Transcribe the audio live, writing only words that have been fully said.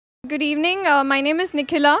Good evening. My name is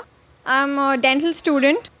Nikhila. I'm a dental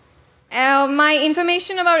student. My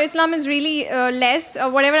information about Islam is really less.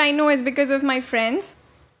 Whatever I know is because of my friends.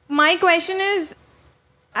 My question is,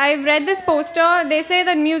 I've read this poster. They say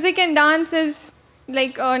that music and dance is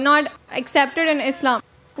not accepted in Islam.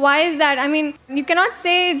 Why is that? I mean, you cannot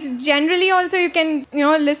say it's generally also you can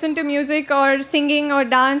listen to music or singing or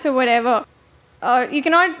dance or whatever. You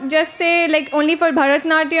cannot just say only for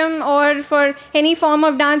Bharatnatyam or for any form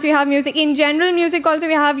of dance you have music. In general music also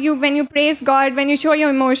we have you when you praise God, when you show your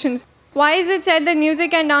emotions. Why is it said that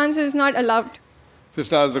music and dance is not allowed?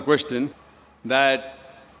 Sister asked the question that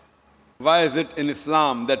why is it in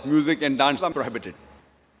Islam that music and dance are prohibited?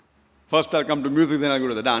 First I'll come to music, then I'll go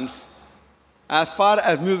to the dance. As far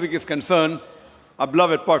as music is concerned, our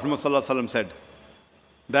beloved Prophet Muhammad said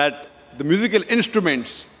that the musical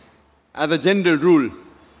instruments, as a general rule,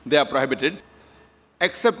 they are prohibited,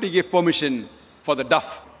 except he gave permission for the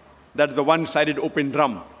duff. That's the one-sided open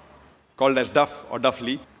drum, called as duff or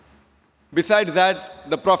duffli. Besides that,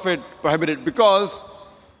 the Prophet prohibited because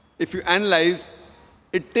if you analyze,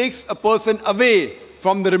 it takes a person away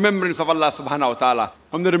from the remembrance of Allah subhanahu wa ta'ala,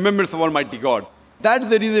 from the remembrance of Almighty God. That's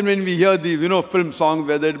the reason when we hear these, film songs,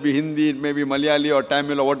 whether it be Hindi, it may be Malayali or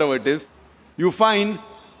Tamil or whatever it is, you find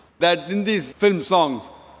that in these film songs,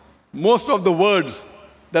 most of the words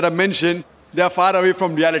that are mentioned, they are far away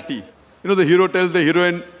from reality. The hero tells the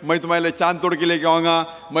heroine, "Main tumhare chand tod ke leke aunga,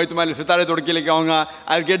 main tumhare sitare tod ke leke aunga,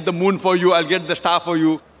 I'll get the moon for you, I'll get the star for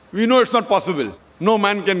you." We know it's not possible. No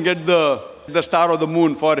man can get the star or the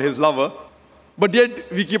moon for his lover. But yet,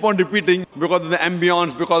 we keep on repeating because of the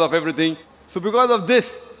ambience, because of everything. So because of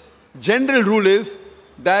this, general rule is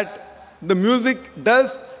that the music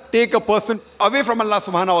does take a person away from Allah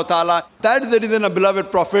subhanahu wa ta'ala. That is the reason a beloved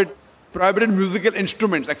Prophet prohibited musical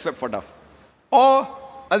instruments except for duff. Or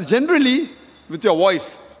as generally with your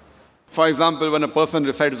voice. For example, when a person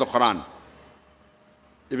recites the Quran.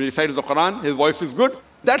 If he recites the Quran, his voice is good,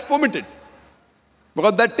 that's permitted.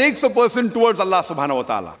 Because that takes a person towards Allah subhanahu wa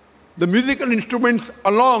ta'ala. The musical instruments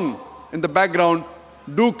along in the background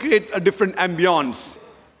do create a different ambience.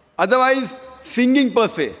 Otherwise, singing per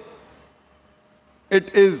se,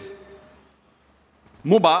 it is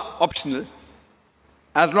mubah, optional,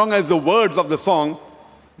 as long as the words of the song,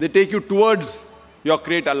 they take you towards your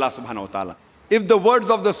creator Allah subhanahu wa ta'ala. If the words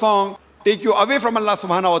of the song take you away from Allah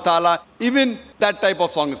subhanahu wa ta'ala, even that type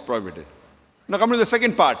of song is prohibited. Now come to the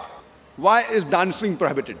second part. Why is dancing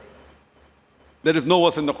prohibited? There is no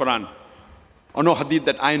verse in the Quran or no hadith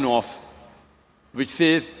that I know of which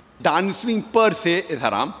says dancing per se is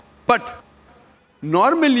haram. But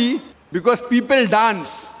normally, because people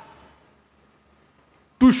dance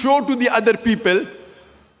to show to the other people,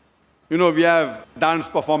 we have dance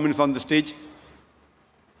performance on the stage,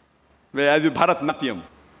 where as you Bharatnatyam.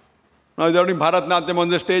 Now you're doing Bharatnatyam on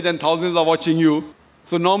the stage and thousands are watching you.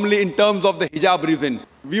 So normally in terms of the hijab reason,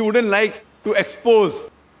 we wouldn't like to expose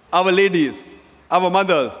our ladies, our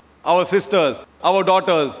mothers, our sisters, our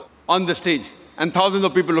daughters on the stage and thousands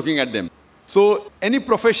of people looking at them. So any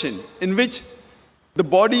profession in which the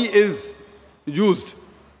body is used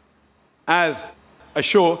as a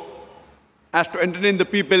show, as to entertain the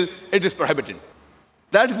people, it is prohibited.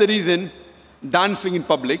 That is the reason dancing in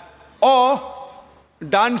public or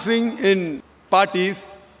dancing in parties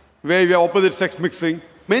where we have opposite sex mixing,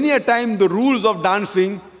 many a time the rules of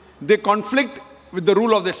dancing, they conflict with the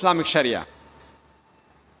rule of the Islamic Sharia.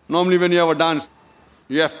 Normally when you have a dance,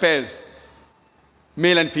 you have pairs,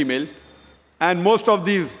 male and female, and most of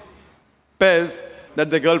these pairs, that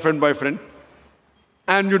the girlfriend, boyfriend,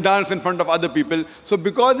 and you dance in front of other people. So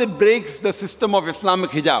because it breaks the system of Islamic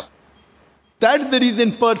hijab, that's the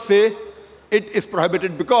reason per se it is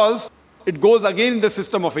prohibited, because it goes against the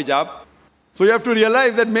system of hijab. So you have to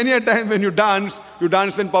realize that many a time when you dance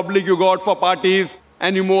in public, you go out for parties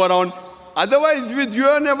and you move around. Otherwise, with you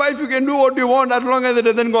and your wife, you can do what you want as long as it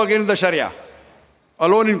doesn't go against the Sharia.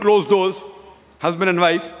 Alone in closed doors, husband and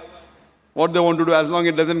wife, what they want to do, as long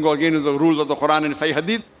as it doesn't go against the rules of the Quran and Sahih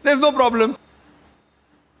Hadith, there's no problem.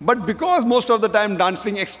 But because most of the time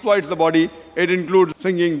dancing exploits the body, it includes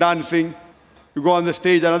singing, dancing, you go on the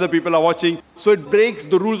stage and other people are watching, so it breaks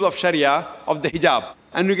the rules of Sharia, of the hijab.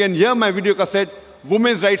 And you can hear my video cassette,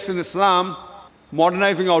 Women's Rights in Islam,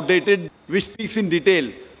 Modernizing Outdated, which speaks in detail.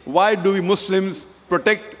 Why do we Muslims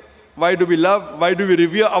protect, why do we love, why do we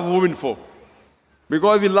revere our women for?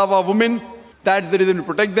 Because we love our women, that's the reason we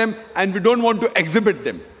protect them, and we don't want to exhibit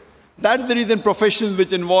them. That's the reason professions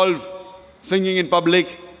which involve singing in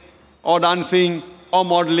public, or dancing, or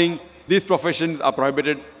modeling, these professions are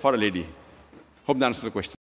prohibited for a lady. Hope that answers the question.